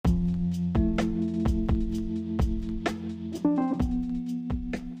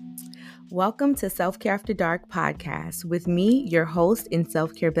Welcome to Self-Care After Dark podcast with me, your host and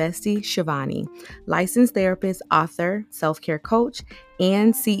self-care bestie, Shivani, licensed therapist, author, self-care coach,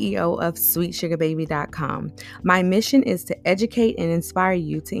 and CEO of SweetSugarBaby.com. My mission is to educate and inspire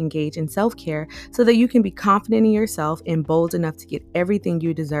you to engage in self-care so that you can be confident in yourself and bold enough to get everything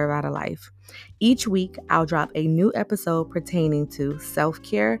you deserve out of life. Each week, I'll drop a new episode pertaining to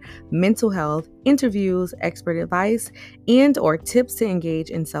self-care, mental health, interviews, expert advice, and or tips to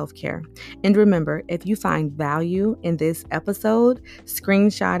engage in self-care. And remember, if you find value in this episode,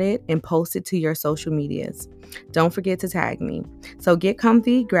 screenshot it and post it to your social medias. Don't forget to tag me. So get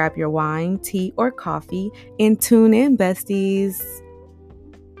comfy, grab your wine, tea, or coffee, and tune in, besties.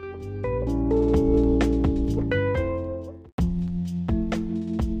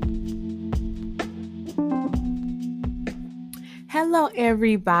 Hello,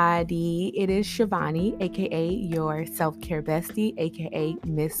 everybody. It is Shivani, aka your self-care bestie, aka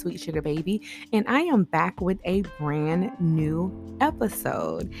Miss Sweet Sugar Baby, and I am back with a brand new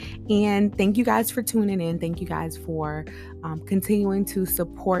episode. And thank you guys for tuning in. Thank you guys for continuing to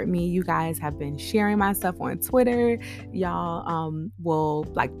support me. You guys have been sharing my stuff on Twitter. Y'all will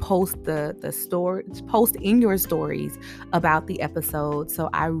post post in your stories about the episode. So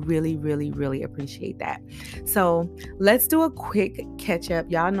I really, really, really appreciate that. So let's do a quick catch up.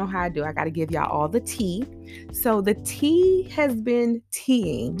 Y'all know how I do. I got to give y'all all the tea. So the tea has been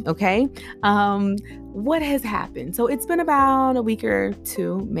teeing, okay? What has happened? So it's been about a week or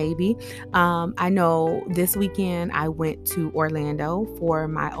two, maybe. I know this weekend I went to Orlando for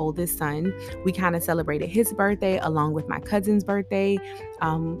my oldest son. We kind of celebrated his birthday along with my cousin's birthday.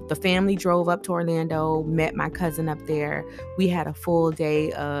 The family drove up to Orlando, met my cousin up there. We had a full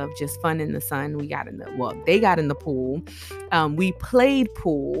day of just fun in the sun. They got in the pool. We played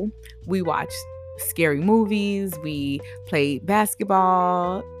pool. We watched scary movies. We played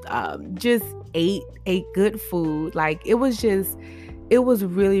basketball, just ate good food. It was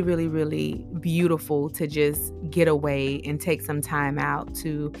really, really, really beautiful to just get away and take some time out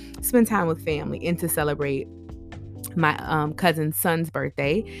to spend time with family and to celebrate my cousin's son's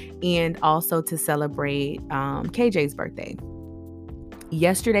birthday and also to celebrate KJ's birthday.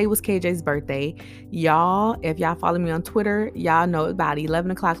 Yesterday was KJ's birthday. Y'all, if y'all follow me on Twitter, y'all know about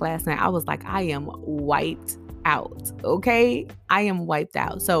 11 o'clock last night, I was like, I am wiped out, okay? I am wiped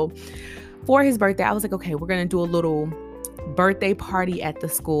out. So for his birthday, I was like, okay, we're going to do a little birthday party at the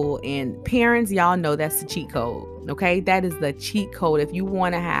school. And parents, y'all know that's the cheat code, okay? That is the cheat code. If you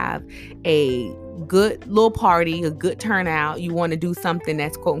want to have a good little party, a good turnout, you want to do something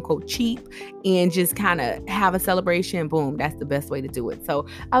that's quote unquote cheap and just kind of have a celebration, boom, that's the best way to do it. So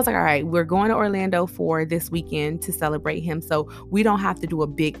I was like, all right, we're going to Orlando for this weekend to celebrate him, so we don't have to do a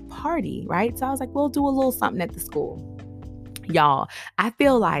big party, right? So I was like, we'll do a little something at the school. Y'all, I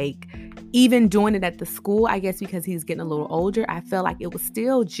feel like even doing it at the school, I guess because he's getting a little older, I felt like it was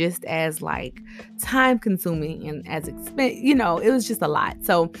still just as time consuming and as expensive, it was just a lot.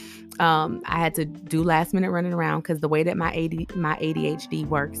 So I had to do last minute running around because the way that my ADHD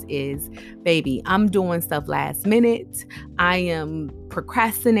works is, baby, I'm doing stuff last minute. I am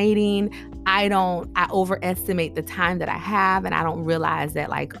procrastinating. I overestimate the time that I have, and I don't realize that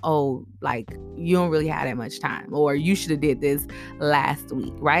you don't really have that much time, or you should have did this last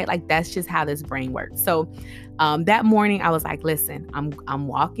week, right? That's just how this brain works. So that morning I was like, listen, I'm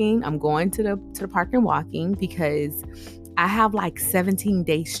walking. I'm going to the park and walking because I have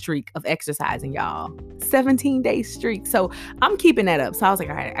 17-day streak of exercising, y'all. 17-day streak. So I'm keeping that up. So I was like,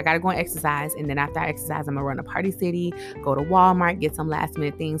 all right, I got to go and exercise. And then after I exercise, I'm going to run to Party City, go to Walmart, get some last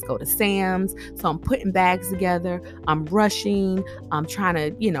minute things, go to Sam's. So I'm putting bags together. I'm rushing. I'm trying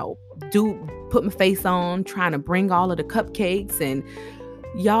to, put my face on, trying to bring all of the cupcakes, and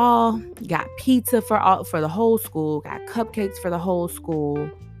y'all got pizza for the whole school, got cupcakes for the whole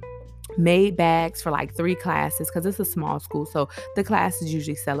school. Made bags for 3 classes because it's a small school, so the classes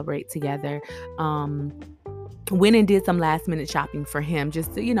usually celebrate together. Went and did some last minute shopping for him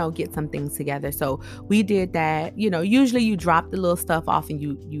just to get some things together. So we did that. Usually you drop the little stuff off and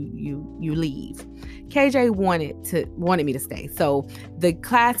you leave. KJ wanted me to stay, so the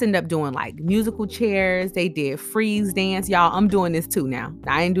class ended up doing musical chairs. They did freeze dance. Y'all, I'm doing this too now.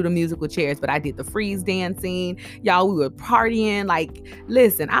 I didn't do the musical chairs, but I did the freeze dancing. Y'all, we were partying.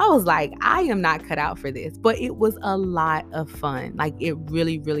 Listen, I was like, I am not cut out for this, but it was a lot of fun. It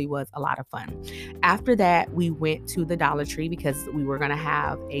really, really was a lot of fun. After that, we went to the Dollar Tree because we were going to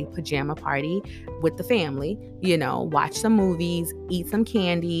have a pajama party with the family, watch some movies, eat some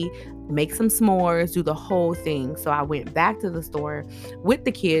candy, make some s'mores, do the whole thing. So I went back to the store with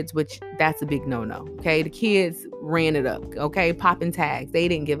the kids, which that's a big no-no. Okay. The kids ran it up. Okay. Popping tags. They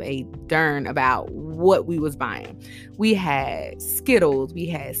didn't give a darn about what we was buying. We had Skittles, we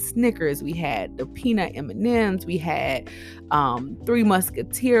had Snickers, we had the peanut M&Ms, we had Three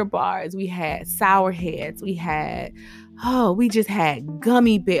Musketeer bars, we had Sour Heads, we just had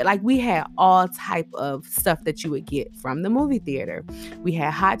gummy bear. Like, we had all type of stuff that you would get from the movie theater. We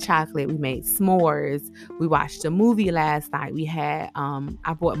had hot chocolate. We made s'mores. We watched a movie last night. We had,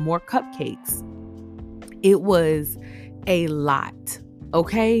 I bought more cupcakes. It was a lot.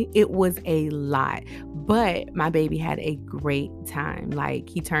 Okay. It was a lot, but my baby had a great time. Like,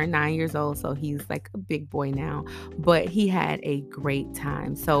 he turned 9 years old, so he's like a big boy now, but he had a great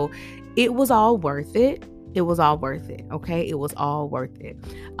time. So it was all worth it. It was all worth it. Okay. It was all worth it.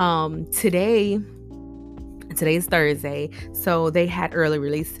 Today's Thursday. So they had early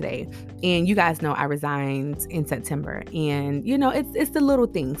release today. And you guys know I resigned in September, and it's the little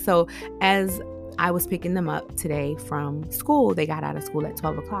things. So as I was picking them up today from school, they got out of school at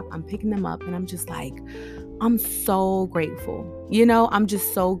 12 o'clock. I'm picking them up and I'm just like, I'm so grateful. I'm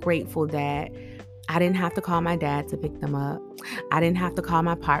just so grateful that I didn't have to call my dad to pick them up. I didn't have to call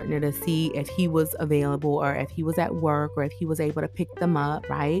my partner to see if he was available or if he was at work or if he was able to pick them up,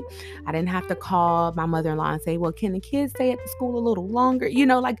 right? I didn't have to call my mother-in-law and say, well, can the kids stay at the school a little longer?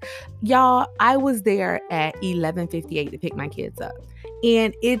 Y'all, I was there at 11:58 to pick my kids up.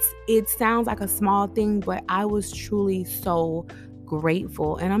 And it sounds like a small thing, but I was truly so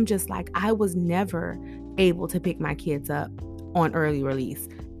grateful. And I'm just like, I was never able to pick my kids up on early release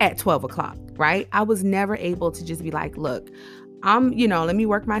at 12 o'clock, right? I was never able to just be like, look, let me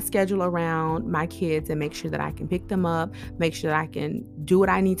work my schedule around my kids and make sure that I can pick them up, make sure that I can do what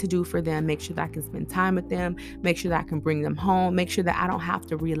I need to do for them, make sure that I can spend time with them, make sure that I can bring them home, make sure that I don't have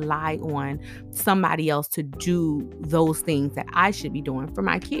to rely on somebody else to do those things that I should be doing for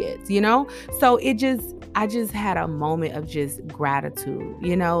my kids, So I just had a moment of just gratitude,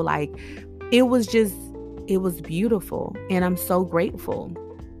 like it was beautiful, and I'm so grateful.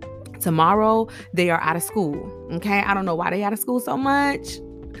 Tomorrow, they are out of school. Okay. I don't know why they out of school so much,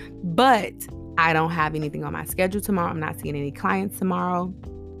 but I don't have anything on my schedule tomorrow. I'm not seeing any clients tomorrow.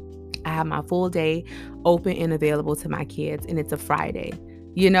 I have my full day open and available to my kids, and it's a Friday.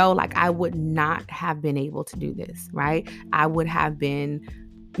 Like, I would not have been able to do this, right? I would have been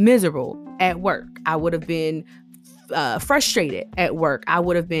miserable at work. I would have been frustrated at work. I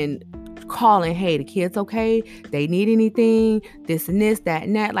would have been calling, hey, the kids okay? They need anything? This and this, that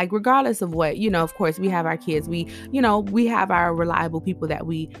and that. Like, regardless of what, of course, we have our kids. We have our reliable people that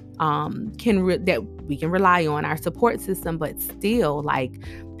we can rely on, our support system. But still, like,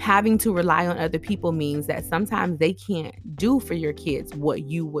 having to rely on other people means that sometimes they can't do for your kids what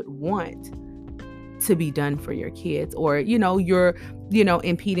you would want to be done for your kids, or you're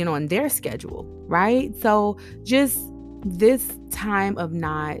impeding on their schedule, right? So just this time of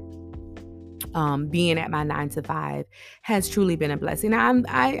not being at my 9 to 5 has truly been a blessing.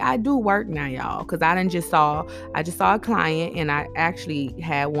 I do work now, y'all, because I just saw a client, and I actually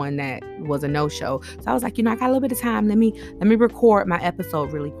had one that was a no-show. So I was like, I got a little bit of time. Let me record my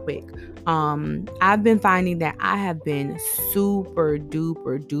episode really quick. I've been finding that I have been super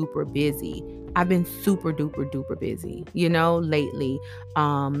duper duper busy. I've been super duper duper busy, lately.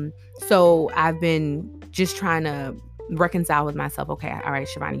 So I've been just trying to reconcile with myself. Okay, all right,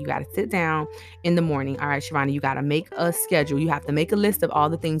 Shivani, you got to sit down in the morning. All right, Shivani, you got to make a schedule. You have to make a list of all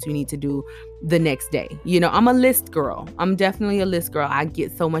the things you need to do the next day. I'm a list girl. I'm definitely a list girl. I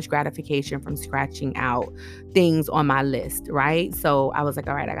get so much gratification from scratching out things on my list, right? So I was like,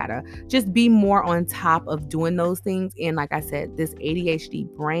 all right, I got to just be more on top of doing those things. And like I said, this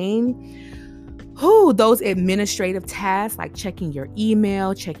ADHD brain, those administrative tasks, like checking your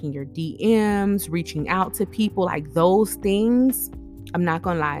email, checking your DMs, reaching out to people, like those things, I'm not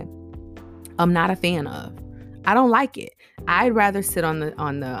gonna lie, I'm not a fan of. I don't like it. I'd rather sit on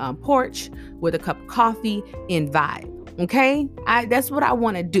the porch with a cup of coffee and vibe. Okay, that's what I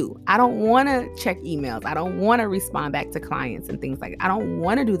want to do. I don't want to check emails. I don't want to respond back to clients and things like that. I don't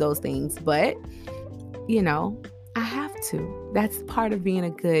want to do those things, but I have to. That's part of being a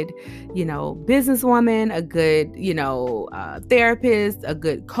good, businesswoman, a good, therapist, a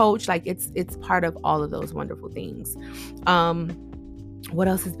good coach. Like, it's part of all of those wonderful things. What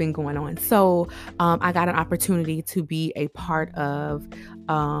else has been going on? So, I got an opportunity to be a part of,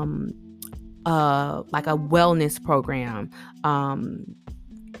 like a wellness program,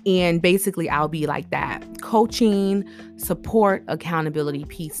 And basically, I'll be like that coaching, support, accountability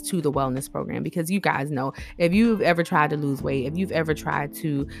piece to the wellness program. Because you guys know, if you've ever tried to lose weight, if you've ever tried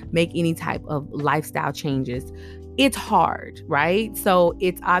to make any type of lifestyle changes, it's hard, right? So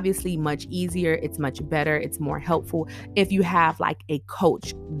it's obviously much easier. It's much better. It's more helpful if you have like a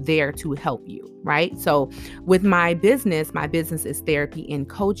coach there to help you, right? So with my business is therapy and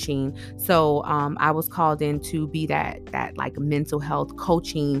coaching. So I was called in to be that like mental health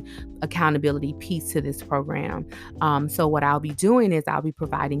coaching accountability piece to this program. So what I'll be doing is I'll be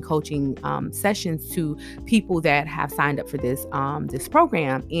providing coaching sessions to people that have signed up for this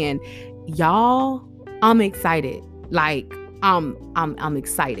program. And y'all, I'm excited. Like, I'm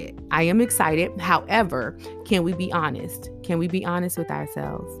excited. I am excited. However, can we be honest? Can we be honest with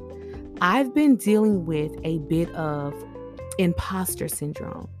ourselves? I've been dealing with a bit of imposter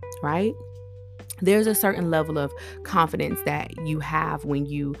syndrome, right? There's a certain level of confidence that you have when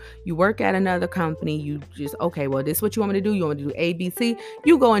you work at another company. You just, okay, well, this is what you want me to do. You want me to do ABC?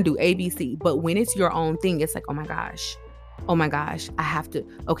 You go and do ABC. But when it's your own thing, it's like, oh my gosh, I have to,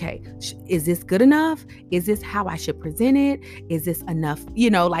 okay, is this good enough? Is this how I should present it? Is this enough?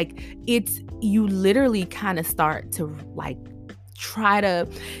 Like you literally kind of start to like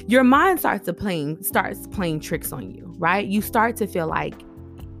your mind starts playing tricks on you, right? You start to feel like,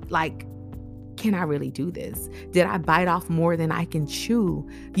 can I really do this? Did I bite off more than I can chew?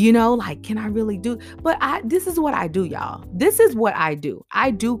 Like, can I really do? But this is what I do, y'all. This is what I do. I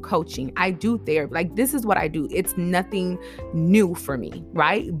do coaching. I do therapy. Like, this is what I do. It's nothing new for me,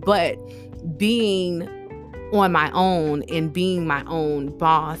 right? But being on my own and being my own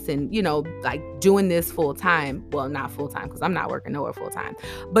boss and, like doing this full time, well, not full time because I'm not working nowhere full time,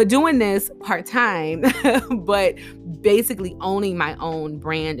 but doing this part time, but basically owning my own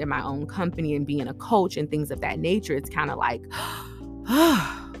brand and my own company and being a coach and things of that nature, it's kind of like,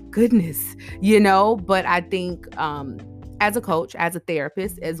 oh, goodness, but I think, as a coach, as a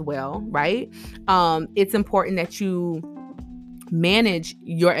therapist as well, right? It's important that you manage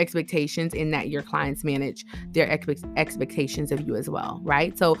your expectations and that your clients manage their expectations of you as well,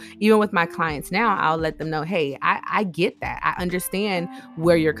 right? So even with my clients now, I'll let them know, hey, I get that. I understand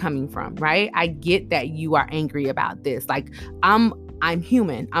where you're coming from, right? I get that you are angry about this. Like, I'm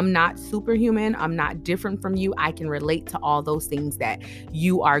human. I'm not superhuman. I'm not different from you. I can relate to all those things that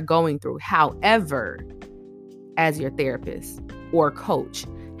you are going through. However, as your therapist or coach,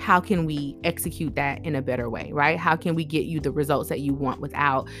 how can we execute that in a better way, right? How can we get you the results that you want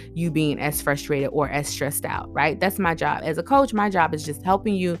without you being as frustrated or as stressed out, right? That's my job. As a coach, my job is just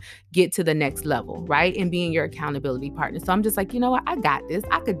helping you get to the next level, right? And being your accountability partner. So I'm just like, you know what? I got this.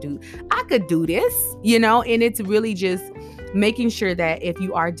 I could do this, and it's really just making sure that if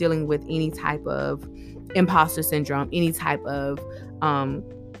you are dealing with any type of imposter syndrome, any type of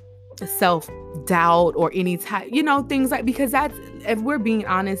self-doubt or any type, things like, because that's, if we're being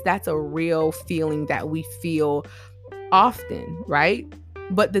honest, that's a real feeling that we feel often, right?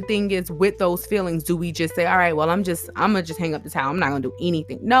 But the thing is, with those feelings, do we just say, all right, well, I'm gonna just hang up the towel. I'm not gonna do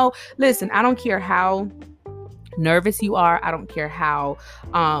anything. No, listen, I don't care how nervous you are. I don't care how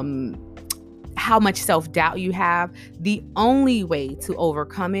much self-doubt you have. The only way to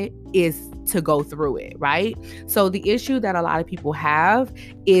overcome it is to go through it, right? So the issue that a lot of people have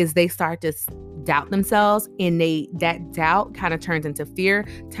is they start to doubt themselves, and that doubt kind of turns into fear,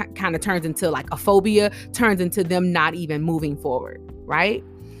 kind of turns into like a phobia, turns into them not even moving forward, right?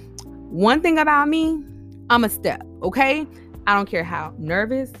 One thing about me, I'm a step, okay? I don't care how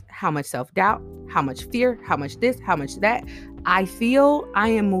nervous, how much self-doubt, how much fear, how much this, how much that I feel, I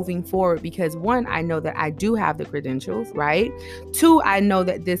am moving forward because, one, I know that I do have the credentials, right? Two, I know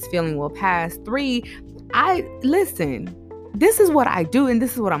that this feeling will pass. Three, this is what I do and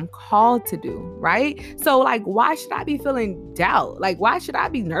this is what I'm called to do, right? So like, why should I be feeling doubt? Like, why should I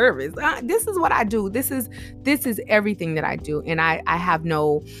be nervous? This is what I do. This is everything that I do. And I have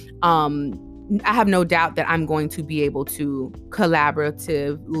no doubt that I'm going to be able to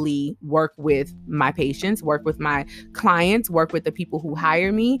collaboratively work with my patients, work with my clients, work with the people who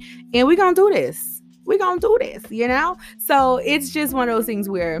hire me. And we're going to do this. So it's just one of those things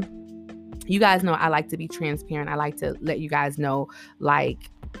where, you guys know, I like to be transparent. I like to let you guys know, like,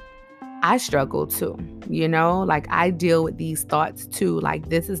 I struggle too, like I deal with these thoughts too. Like,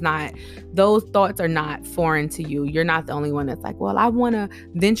 those thoughts are not foreign to you. You're not the only one that's like, well, I want to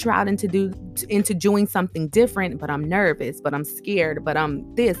venture out into doing something different, but I'm nervous, but I'm scared, but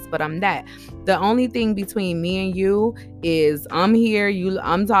I'm this, but I'm that. The only thing between me and you is I'm here,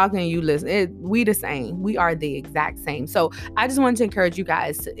 I'm talking, you listen. We the same. We are the exact same. So I just wanted to encourage you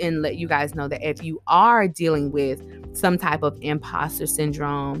guys and let you guys know that if you are dealing with some type of imposter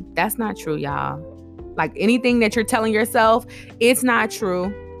syndrome. That's not true, y'all. Like anything that you're telling yourself, it's not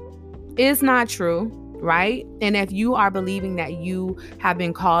true. It's not true, right? And if you are believing that you have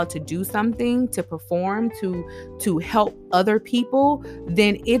been called to do something, to perform, to help other people,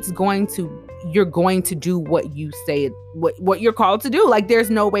 then you're going to do what you say, what you're called to do. Like there's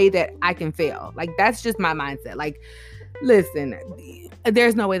no way that I can fail. Like that's just my mindset. Like, listen,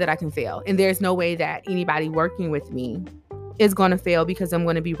 there's no way that I can fail. And there's no way that anybody working with me is going to fail, because I'm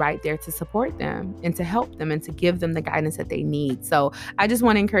going to be right there to support them and to help them and to give them the guidance that they need. So I just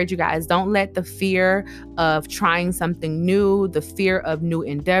want to encourage you guys, don't let the fear of trying something new, the fear of new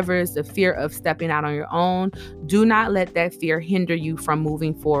endeavors, the fear of stepping out on your own, do not let that fear hinder you from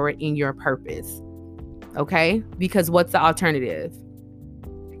moving forward in your purpose. Okay? Because what's the alternative?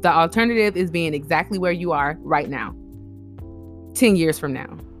 The alternative is being exactly where you are right now, 10 years from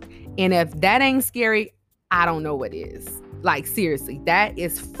now. And if that ain't scary, I don't know what is. Like, seriously, that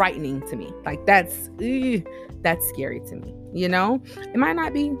is frightening to me. Like, that's scary to me. You know, it might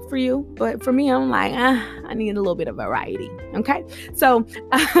not be for you, but for me, I'm like, I need a little bit of variety. Okay. So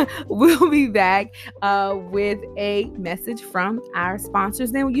we'll be back with a message from our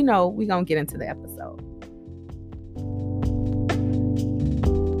sponsors. Then, we're going to get into the episode.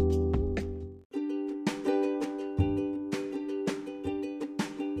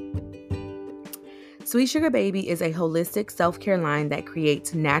 Sweet Sugar Baby is a holistic self-care line that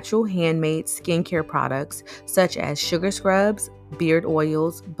creates natural handmade skincare products such as sugar scrubs, beard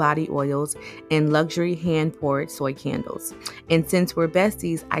oils, body oils, and luxury hand-poured soy candles. And since we're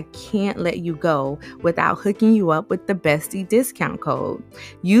besties, I can't let you go without hooking you up with the Bestie discount code.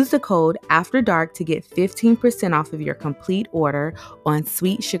 Use the code AFTERDARK to get 15% off of your complete order on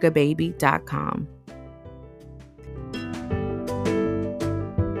sweetsugarbaby.com.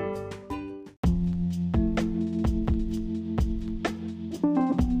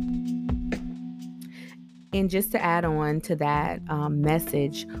 And just to add on to that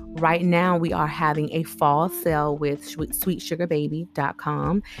message, right now we are having a fall sale with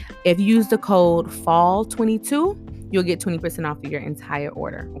sweetsugarbaby.com. If you use the code FALL22, you'll get 20% off of your entire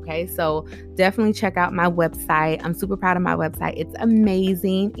order. Okay, so definitely check out my website. I'm super proud of my website. It's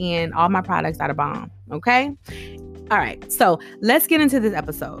amazing, and all my products are the bomb. Okay, all right, so let's get into this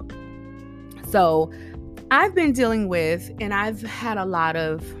episode. So I've been dealing with, and I've had a lot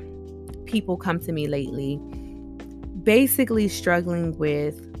of people come to me lately, basically struggling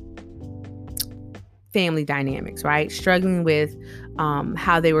with family dynamics, right? Struggling with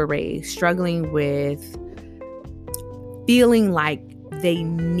how they were raised, struggling with feeling like they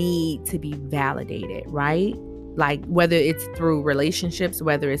need to be validated, right? Like whether it's through relationships,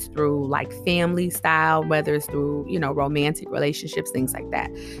 whether it's through like family style, whether it's through, romantic relationships, things like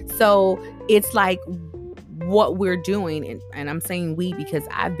that. So it's like what we're doing, and I'm saying we because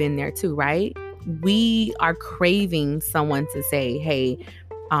I've been there too, right? We are craving someone to say, hey,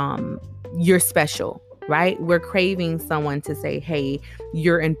 you're special, right? We're craving someone to say, hey,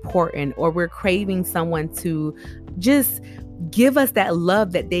 you're important, or we're craving someone to just give us that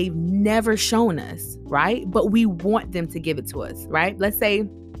love that they've never shown us, right? But we want them to give it to us, right? Let's say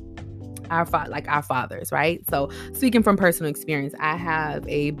our fathers, right? So speaking from personal experience, I have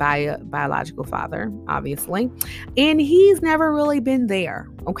a biological father, obviously, and he's never really been there,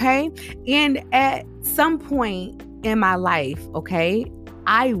 okay? And at some point in my life, okay,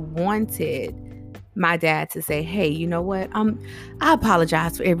 I wanted my dad to say, hey, you know what? I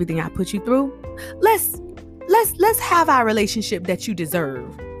apologize for everything I put you through. Let's have our relationship that you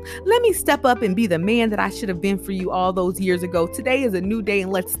deserve. Let me step up and be the man that I should have been for you all those years ago. Today is a new day,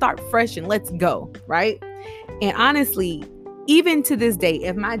 and let's start fresh and let's go, right? And honestly, even to this day,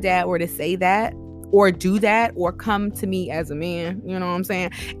 if my dad were to say that or do that or come to me as a man, you know what I'm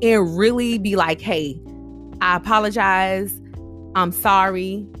saying, and really be like, hey, I apologize. I'm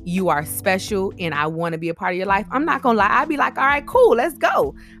sorry. You are special and I want to be a part of your life. I'm not going to lie. I'd be like, all right, cool, let's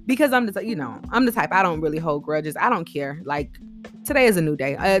go. Because I'm the type, I don't really hold grudges. I don't care. Like, today is a new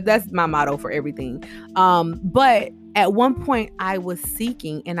day. That's my motto for everything. But at one point I was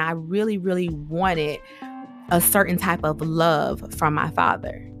seeking, and I really, really wanted a certain type of love from my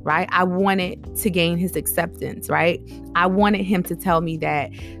father, right? I wanted to gain his acceptance, right? I wanted him to tell me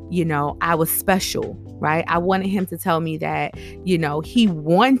that, I was special, right? I wanted him to tell me that, he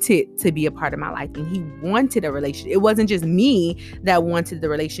wanted to be a part of my life and he wanted a relationship. It wasn't just me that wanted the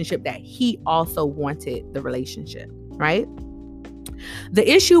relationship, that he also wanted the relationship, right? The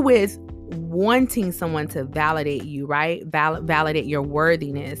issue with wanting someone to validate you, right? Validate your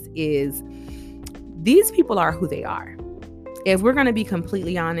worthiness is these people are who they are. If we're going to be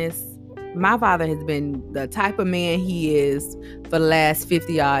completely honest, My father has been the type of man he is for the last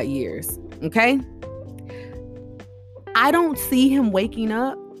 50 odd years. Okay? I don't see him waking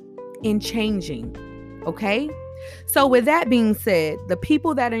up and changing. Okay? So with that being said, the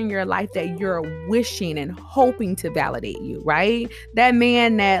people that are in your life that you're wishing and hoping to validate you, right? That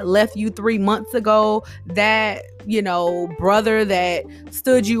man that left you 3 months ago, that, brother that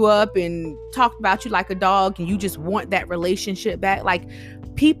stood you up and talked about you like a dog and you just want that relationship back. Like,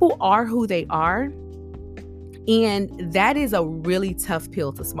 people are who they are. And that is a really tough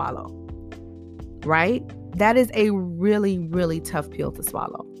pill to swallow, right? That is a really, really tough pill to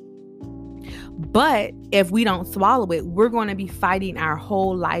swallow. But if we don't swallow it, we're going to be fighting our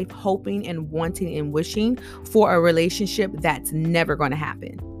whole life, hoping and wanting and wishing for a relationship that's never going to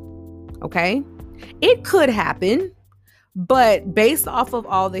happen. Okay? It could happen, but based off of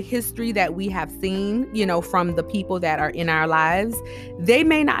all the history that we have seen, from the people that are in our lives, they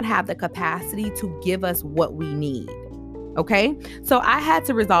may not have the capacity to give us what we need. Okay? So I had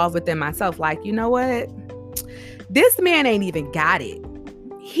to resolve within myself, like, you know what? This man ain't even got it.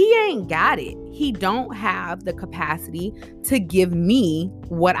 He ain't got it. He don't have the capacity to give me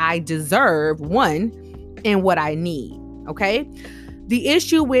what I deserve, one, and what I need. Okay? The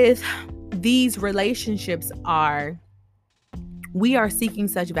issue with these relationships are we are seeking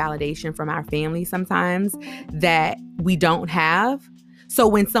such validation from our family sometimes that we don't have. So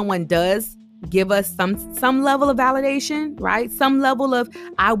when someone does give us some level of validation, right? Some level of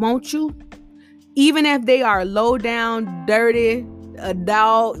I want you, even if they are low down, dirty,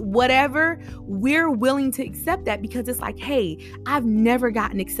 adult, whatever, we're willing to accept that because it's like, hey, I've never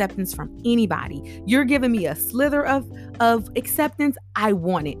gotten acceptance from anybody. You're giving me a slither of acceptance. I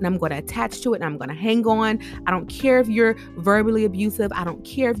want it, and I'm going to attach to it, and I'm going to hang on. I don't care if you're verbally abusive. I don't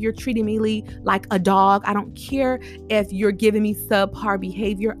care if you're treating me like a dog. I don't care if you're giving me subpar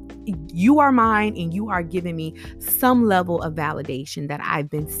behavior. You are mine, and you are giving me some level of validation that I've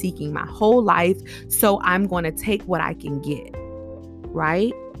been seeking my whole life. So I'm going to take what I can get.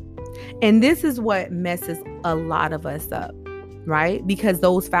 Right? And this is what messes a lot of us up, right? Because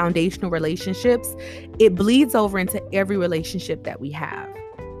those foundational relationships, it bleeds over into every relationship that we have.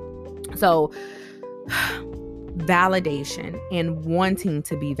 So validation and wanting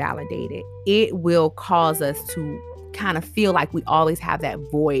to be validated, it will cause us to kind of feel like we always have that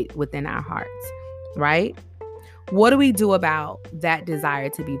void within our hearts, right? What do we do about that desire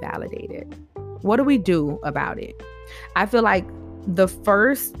to be validated? What do we do about it? I feel like the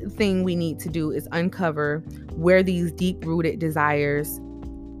first thing we need to do is uncover where these deep-rooted desires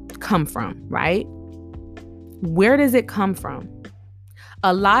come from, right? Where does it come from?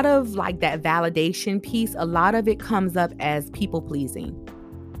 A lot of like that validation piece, a lot of it comes up as people pleasing,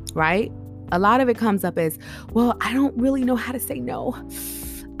 right? A lot of it comes up as, well, I don't really know how to say no.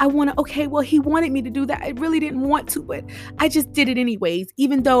 He wanted me to do that. I really didn't want to, but I just did it anyways,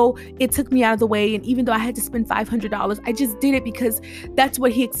 even though it took me out of the way. And even though I had to spend $500, I just did it because that's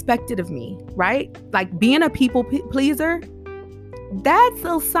what he expected of me, right? Like being a people pleaser, that's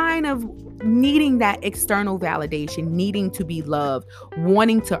a sign of needing that external validation, needing to be loved,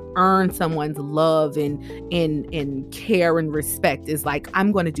 wanting to earn someone's love and care and respect. Is like,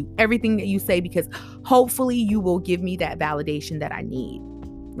 I'm going to do everything that you say because hopefully you will give me that validation that I need.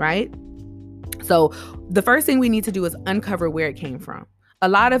 Right? So the first thing we need to do is uncover where it came from. A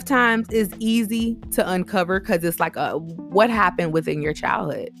lot of times it's easy to uncover because it's like, what happened within your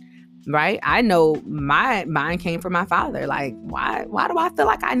childhood, right? I know mine came from my father. Like, why do I feel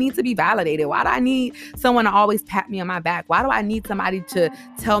like I need to be validated? Why do I need someone to always pat me on my back? Why do I need somebody to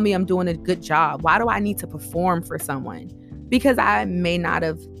tell me I'm doing a good job? Why do I need to perform for someone? Because I may not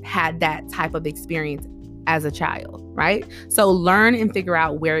have had that type of experience as a child, right? So learn and figure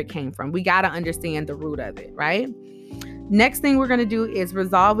out where it came from. We got to understand the root of it, right? Next thing we're going to do is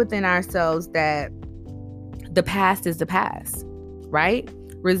resolve within ourselves that the past is the past, right?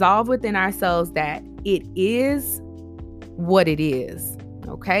 Resolve within ourselves that it is what it is,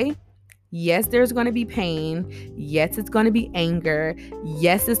 okay? Yes, there's going to be pain. Yes, it's going to be anger.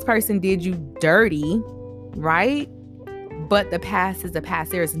 Yes, this person did you dirty, right? But the past is the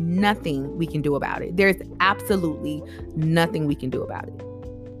past. There's nothing we can do about it. There's absolutely nothing we can do about it.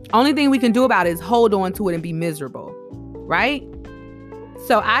 Only thing we can do about it is hold on to it and be miserable, right?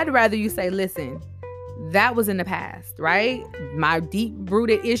 So I'd rather you say, listen, that was in the past, right? My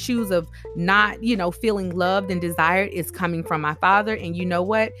deep-rooted issues of not, feeling loved and desired is coming from my father. And you know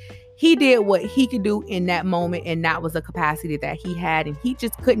what? He did what he could do in that moment, and that was a capacity that he had, and he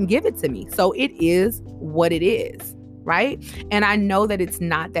just couldn't give it to me. So it is what it is. Right? And I know that it's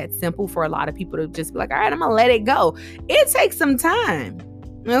not that simple for a lot of people to just be like, all right, I'm going to let it go. It takes some time.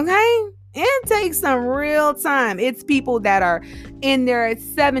 Okay? It takes some real time. It's people that are in their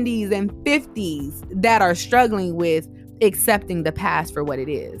 70s and 50s that are struggling with accepting the past for what it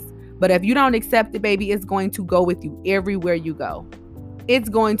is. But if you don't accept it, baby, it's going to go with you everywhere you go. It's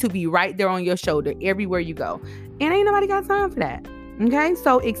going to be right there on your shoulder everywhere you go. And ain't nobody got time for that. Okay?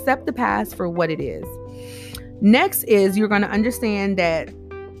 So accept the past for what it is. Next is you're going to understand that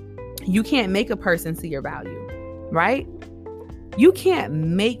you can't make a person see your value, right? You can't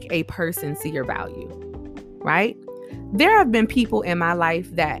make a person see your value, right? There have been people in my life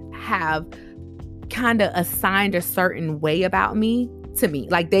that have kind of assigned a certain way about me to me.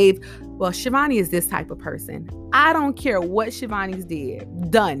 Like Shivani is this type of person. I don't care what Shivani's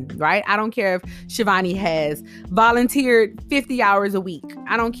done, right? I don't care if Shivani has volunteered 50 hours a week.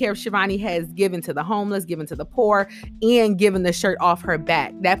 I don't care if Shivani has given to the homeless, given to the poor, and given the shirt off her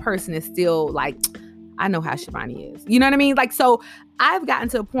back. That person is still like, I know how Shivani is. You know what I mean? Like, so I've gotten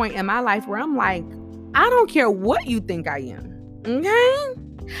to a point in my life where I'm like, I don't care what you think I am. Okay?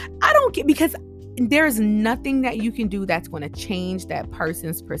 I don't care, because there's nothing that you can do that's going to change that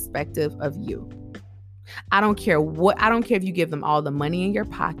person's perspective of you. I don't care if you give them all the money in your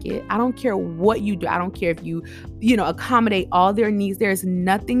pocket. I don't care what you do. I don't care if you accommodate all their needs. There's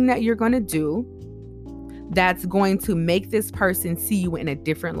nothing that you're going to do that's going to make this person see you in a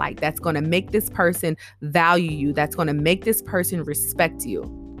different light. That's going to make this person value you. That's going to make this person respect you.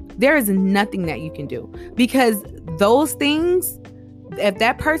 There is nothing that you can do, because those things, if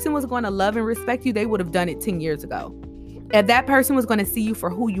that person was going to love and respect you, they would have done it 10 years ago. If that person was going to see you for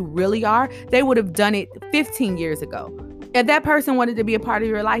who you really are, they would have done it 15 years ago. If that person wanted to be a part of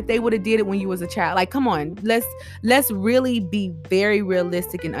your life, they would have did it when you was a child. Like, come on, let's really be very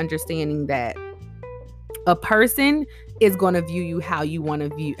realistic in understanding that a person is going to view you how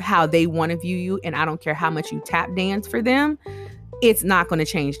they want to view you. And I don't care how much you tap dance for them. It's not going to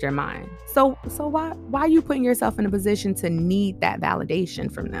change their mind. So why are you putting yourself in a position to need that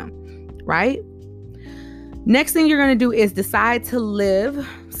validation from them, right? Next thing you're going to do is decide to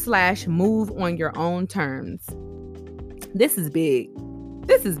live/move on your own terms. This is big.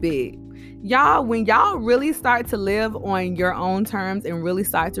 Y'all, when y'all really start to live on your own terms and really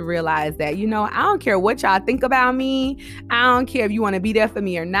start to realize that, I don't care what y'all think about me. I don't care if you want to be there for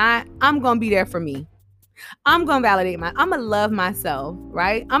me or not. I'm going to be there for me. I'm going to validate I'm going to love myself,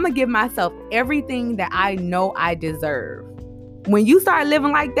 right? I'm going to give myself everything that I know I deserve. When you start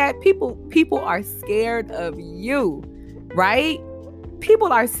living like that, people are scared of you, right?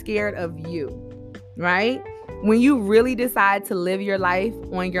 People are scared of you, right? When you really decide to live your life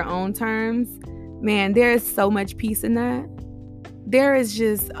on your own terms, man, there is so much peace in that. There is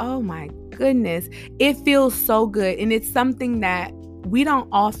just, oh my goodness, it feels so good. And it's something that we don't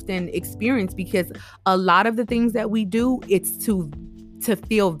often experience, because a lot of the things that we do, it's to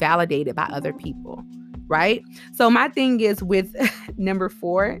feel validated by other people, right? So my thing is with number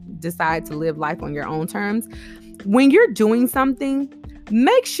 4, decide to live life on your own terms. When you're doing something,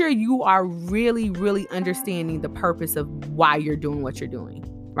 make sure you are really, really understanding the purpose of why you're doing what you're doing,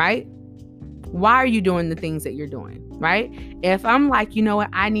 right? Why are you doing the things that you're doing, right? If I'm like, you know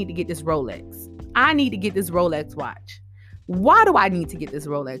what, I need to get this Rolex. I need to get this Rolex watch. Why do I need to get this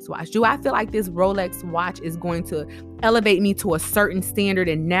Rolex watch? Do I feel like this Rolex watch is going to elevate me to a certain standard,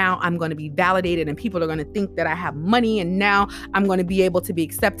 and now I'm going to be validated and people are going to think that I have money, and now I'm going to be able to be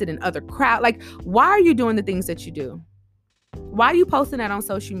accepted in other crowds? Like, why are you doing the things that you do? Why are you posting that on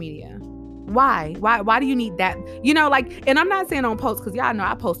social media? Why do you need that? And I'm not saying don't post, because y'all know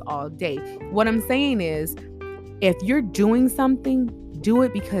I post all day. What I'm saying is, if you're doing something, do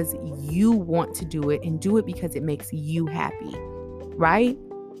it because you want to do it, and do it because it makes you happy, right?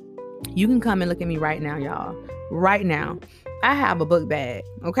 You can come and look at me right now, y'all. Right now, I have a book bag,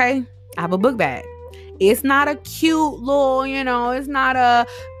 okay? I have a book bag. It's not a cute little, it's not a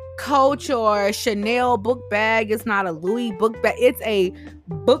Coach or a Chanel book bag. It's not a Louis book bag. It's a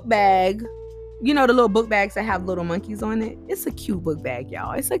book bag. The little book bags that have little monkeys on it. It's a cute book bag,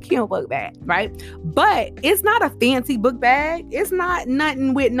 y'all. It's a cute book bag, right? But it's not a fancy book bag. It's not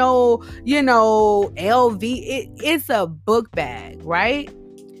nothing with no, LV. It's a book bag, right?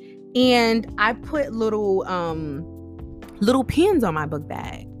 And I put little pins on my book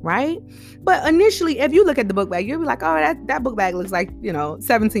bag, right? But initially, if you look at the book bag, you'll be like, oh, that book bag looks like,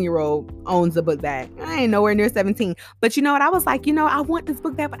 17-year-old owns a book bag. I ain't nowhere near 17. But you know what? I was like, I want this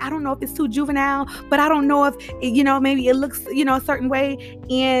book bag, but I don't know if it's too juvenile, but I don't know if, maybe it looks, a certain way.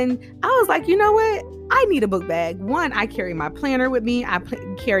 And I was like, you know what? I need a book bag. One, I carry my planner with me. I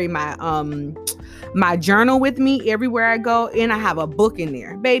carry my my journal with me everywhere I go, and I have a book in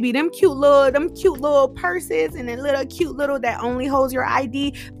there. Baby, them cute little purses and then little cute little that only holds your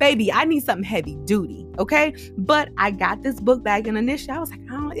ID. Baby, I need something heavy duty, okay? But I got this book bag, and initially I was like,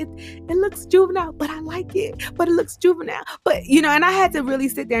 oh, it looks juvenile, but I like it. But it looks juvenile. But, and I had to really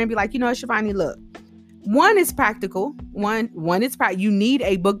sit there and be like, Shivani, look. One is practical. One is practical. You need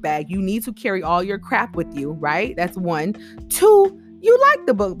a book bag. You need to carry all your crap with you, right? That's one. Two, you like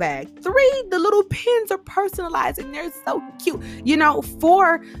the book bag. Three, the little pins are personalized and they're so cute.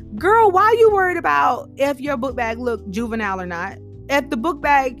 Four, girl, why are you worried about if your book bag look juvenile or not? If the book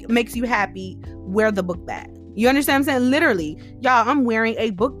bag makes you happy, wear the book bag. You understand what I'm saying? Literally, y'all, I'm wearing a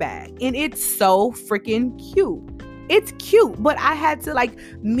book bag and it's so freaking cute. It's cute, but I had to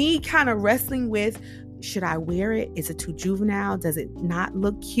me kind of wrestling with, should I wear it? Is it too juvenile? Does it not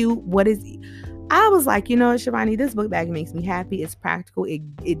look cute? What is it? I was like, Shivani, this book bag makes me happy. It's practical.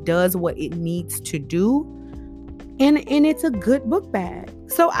 It does what it needs to do. And it's a good book bag.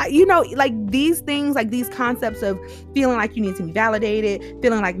 So, these things, these concepts of feeling like you need to be validated,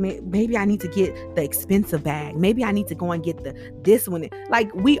 feeling like maybe I need to get the expensive bag. Maybe I need to go and get this one.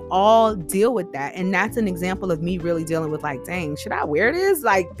 We all deal with that. And that's an example of me really dealing with dang, should I wear this?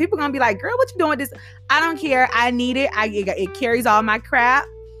 People gonna be like, girl, what you doing with this? I don't care. I need it. It carries all my crap.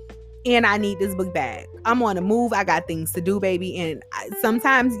 And I need this book bag. I'm on the move. I got things to do, baby. And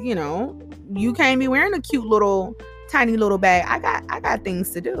sometimes, you can't be wearing a cute little, tiny little bag. I got things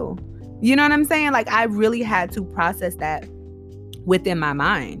to do. You know what I'm saying? I really had to process that within my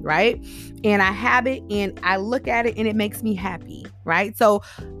mind, right? And I have it and I look at it and it makes me happy, right? So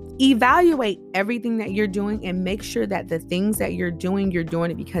evaluate everything that you're doing and make sure that the things that you're doing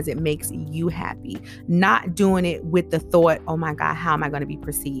it because it makes you happy, not doing it with the thought, oh my God, how am I going to be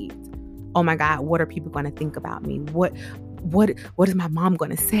perceived? Oh my God, what are people going to think about me? What is my mom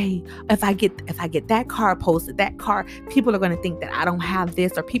going to say if I get that car posted, that car, people are going to think that I don't have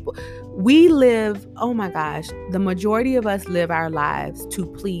this, or we live, oh my gosh, the majority of us live our lives to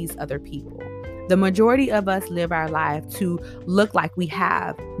please other people. The majority of us live our life to look like we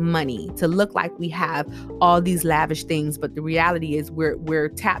have money, to look like we have all these lavish things. But the reality is we're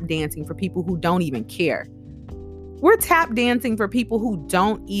tap dancing for people who don't even care. We're tap dancing for people who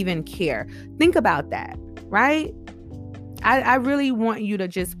don't even care. Think about that, right? I really want you to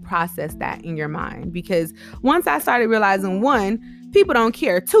just process that in your mind, because once I started realizing, one, people don't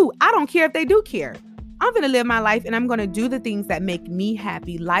care. Two, I don't care if they do care. I'm going to live my life and I'm going to do the things that make me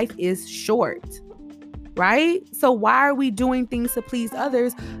happy. Life is short, right? So why are we doing things to please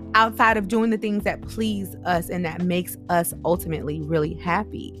others outside of doing the things that please us and that makes us ultimately really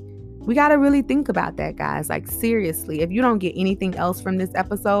happy? We got to really think about that, guys. Seriously, if you don't get anything else from this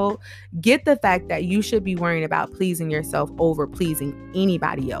episode, get the fact that you should be worrying about pleasing yourself over pleasing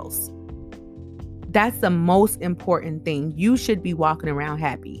anybody else. That's the most important thing. You should be walking around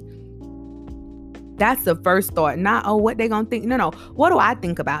happy. That's the first thought. Not, oh, what they gonna think? No. What do I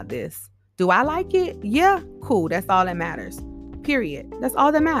think about this? Do I like it? Yeah, cool. That's all that matters. Period. That's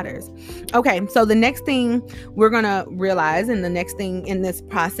all that matters. Okay, so the next thing we're going to realize, and the next thing in this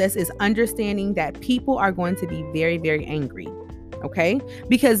process, is understanding that people are going to be very, very angry. Okay?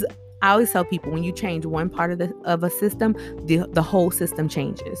 Because I always tell people, when you change one part of a system, the whole system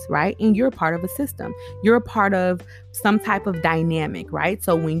changes, right? And you're a part of a system. You're a part of some type of dynamic, right?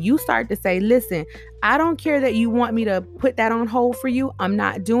 So when you start to say, listen, I don't care that you want me to put that on hold for you, I'm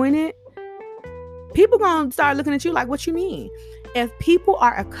not doing it. People gonna start looking at you like, what you mean? If people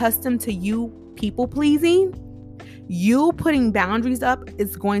are accustomed to you people pleasing, you putting boundaries up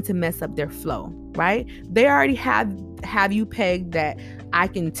is going to mess up their flow, right? They already have you pegged that I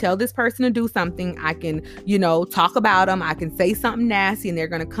can tell this person to do something. I can, talk about them. I can say something nasty and they're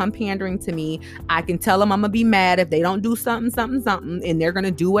going to come pandering to me. I can tell them I'm going to be mad if they don't do something, and they're going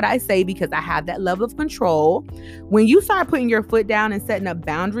to do what I say because I have that level of control. When you start putting your foot down and setting up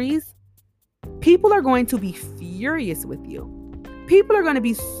boundaries, people are going to be furious with you. People are going to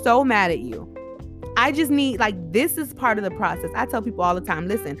be so mad at you. I just need, this is part of the process. I tell people all the time,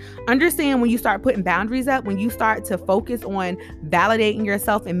 listen, understand when you start putting boundaries up, when you start to focus on validating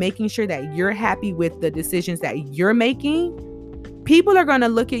yourself and making sure that you're happy with the decisions that you're making, people are going to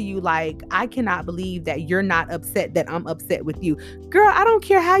look at you like, I cannot believe that you're not upset that I'm upset with you. Girl, I don't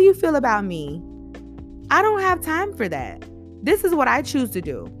care how you feel about me. I don't have time for that. This is what I choose to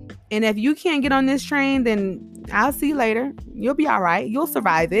do. And if you can't get on this train, then I'll see you later. You'll be all right. You'll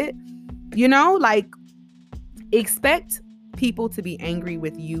survive it. Expect people to be angry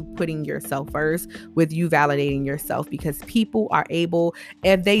with you putting yourself first, with you validating yourself, because people are able,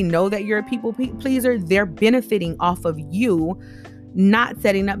 if they know that you're a people pleaser, they're benefiting off of you not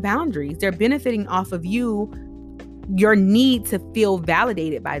setting up boundaries. They're benefiting off of you, your need to feel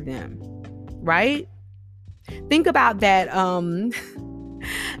validated by them, right? Think about that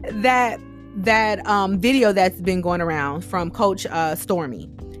video that's been going around from Coach Stormy,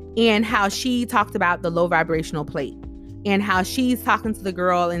 and how she talked about the low vibrational plate, and how she's talking to the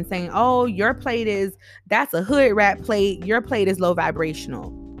girl and saying, oh, your plate that's a hood rat plate. Your plate is low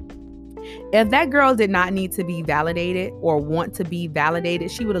vibrational. If that girl did not need to be validated or want to be validated,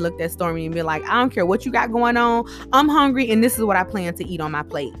 she would have looked at Stormy and be like, I don't care what you got going on. I'm hungry and this is what I plan to eat on my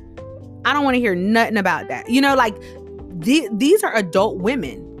plate. I don't want to hear nothing about that. Like these are adult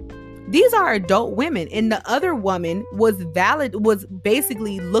women. These are adult women. And the other woman was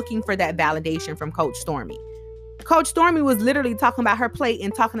basically looking for that validation from Coach Stormy. Coach Stormy was literally talking about her plate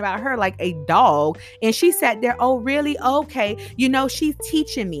and talking about her like a dog. And she sat there, oh, really? Okay. She's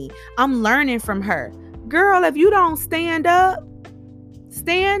teaching me. I'm learning from her. Girl, if you don't stand up,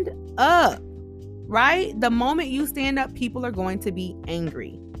 right? The moment you stand up, people are going to be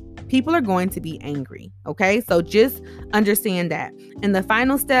angry. Okay? So just understand that. And the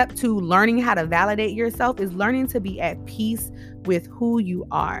final step to learning how to validate yourself is learning to be at peace with who you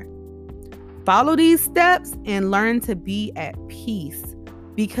are. Follow these steps and learn to be at peace,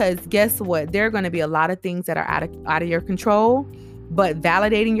 because guess what? There are going to be a lot of things that are out of your control, but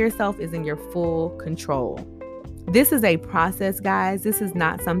validating yourself is in your full control. This is a process, guys. This is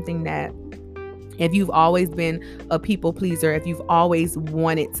not something that, if you've always been a people pleaser, if you've always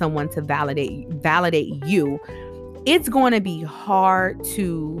wanted someone to validate you, it's going to be hard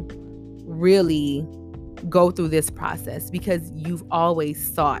to really go through this process because you've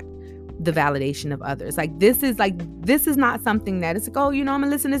always sought the validation of others. This is not something that it's like, oh, I'm gonna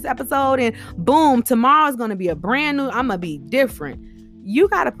listen to this episode and boom, tomorrow's gonna be I'm gonna be different. You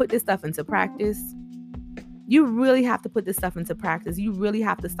got to put this stuff into practice. You really have to put this stuff into practice. You really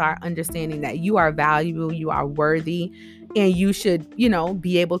have to start understanding that you are valuable, you are worthy, and you should,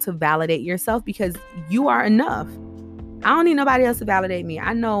 be able to validate yourself because you are enough. I don't need nobody else to validate me.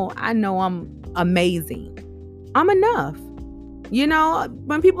 I know I'm amazing. I'm enough.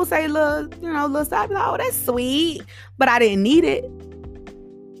 When people say, little stuff, like, oh, that's sweet, but I didn't need it.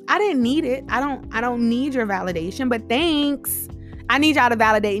 I don't need your validation, but thanks. I need y'all to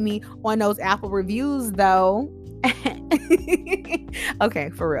validate me on those Apple reviews though. Okay,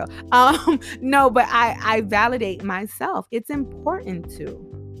 for real. No, but I validate myself. It's important to.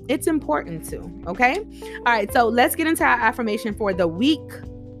 Okay. All right. So let's get into our affirmation for the week.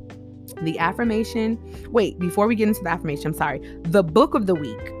 Before we get into the affirmation, I'm sorry. The book of the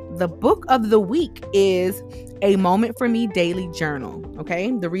week. The book of the week is A Moment for Me Daily Journal.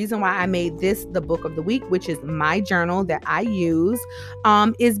 Okay. The reason why I made this the book of the week, which is my journal that I use,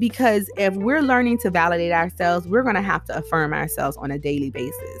 is because if we're learning to validate ourselves, we're going to have to affirm ourselves on a daily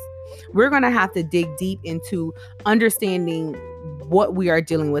basis. We're going to have to dig deep into understanding what we are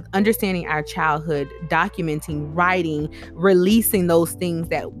dealing with, understanding our childhood, documenting, writing, releasing those things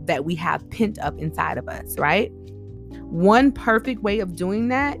that we have pent up inside of us, right? One perfect way of doing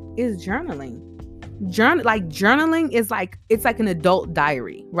that is journaling. Journaling is it's like an adult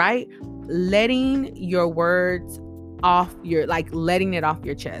diary, right? Letting your words off letting it off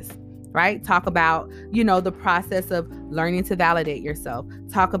your chest. Right? Talk about, the process of learning to validate yourself.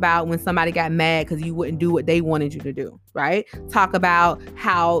 Talk about when somebody got mad because you wouldn't do what they wanted you to do, right? Talk about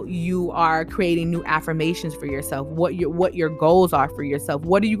how you are creating new affirmations for yourself, what your goals are for yourself.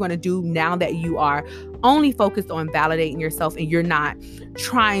 What are you going to do now that you are only focused on validating yourself and you're not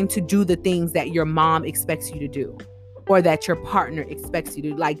trying to do the things that your mom expects you to do or that your partner expects you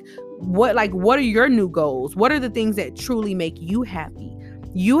to do? What are your new goals? What are the things that truly make you happy?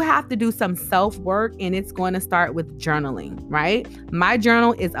 You have to do some self-work, and it's going to start with journaling, right? My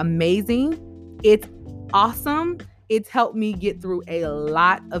journal is amazing. It's awesome. It's helped me get through a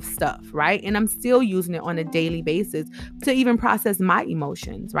lot of stuff, right? And I'm still using it on a daily basis to even process my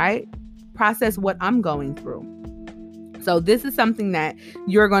emotions, right? Process what I'm going through. So this is something that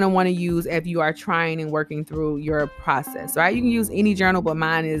you're going to want to use if you are trying and working through your process, right? You can use any journal, but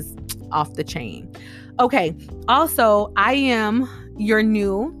mine is off the chain. Okay. Also, I am your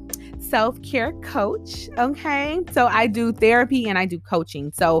new self-care coach. Okay. So I do therapy and I do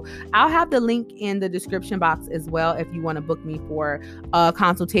coaching. So I'll have the link in the description box as well if you want to book me for a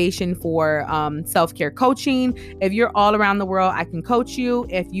consultation for self-care coaching. If you're all around the world, I can coach you.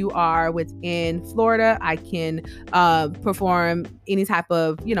 If you are within Florida, I can perform any type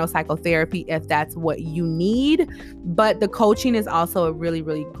of, psychotherapy if that's what you need. But the coaching is also a really,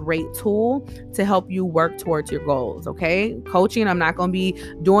 really great tool to help you work towards your goals. Okay. Coaching, I'm not going to be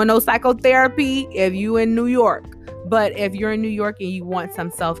doing no psychotherapy if you in New York, But if you're in New York and you want some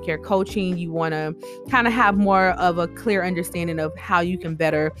self-care coaching, you want to kind of have more of a clear understanding of how you can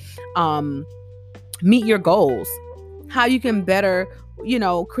better meet your goals, how you can better,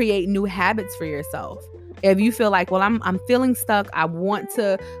 create new habits for yourself. If you feel like, well, I'm feeling stuck, I want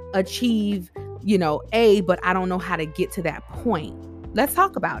to achieve, A, but I don't know how to get to that point. Let's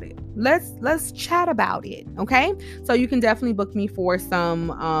talk about it. Let's chat about it. Okay. So you can definitely book me for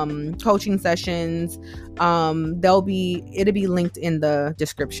some coaching sessions. It'll be linked in the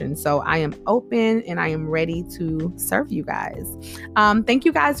description. So I am open and I am ready to serve you guys. Thank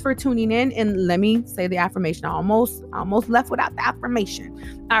you guys for tuning in. And let me say the affirmation. I almost left without the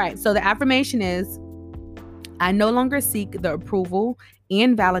affirmation. All right. So the affirmation is, I no longer seek the approval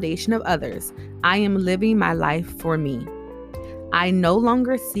and validation of others. I am living my life for me. I no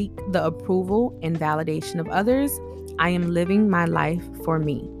longer seek the approval and validation of others. I am living my life for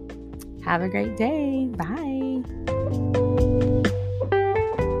me. Have a great day. Bye.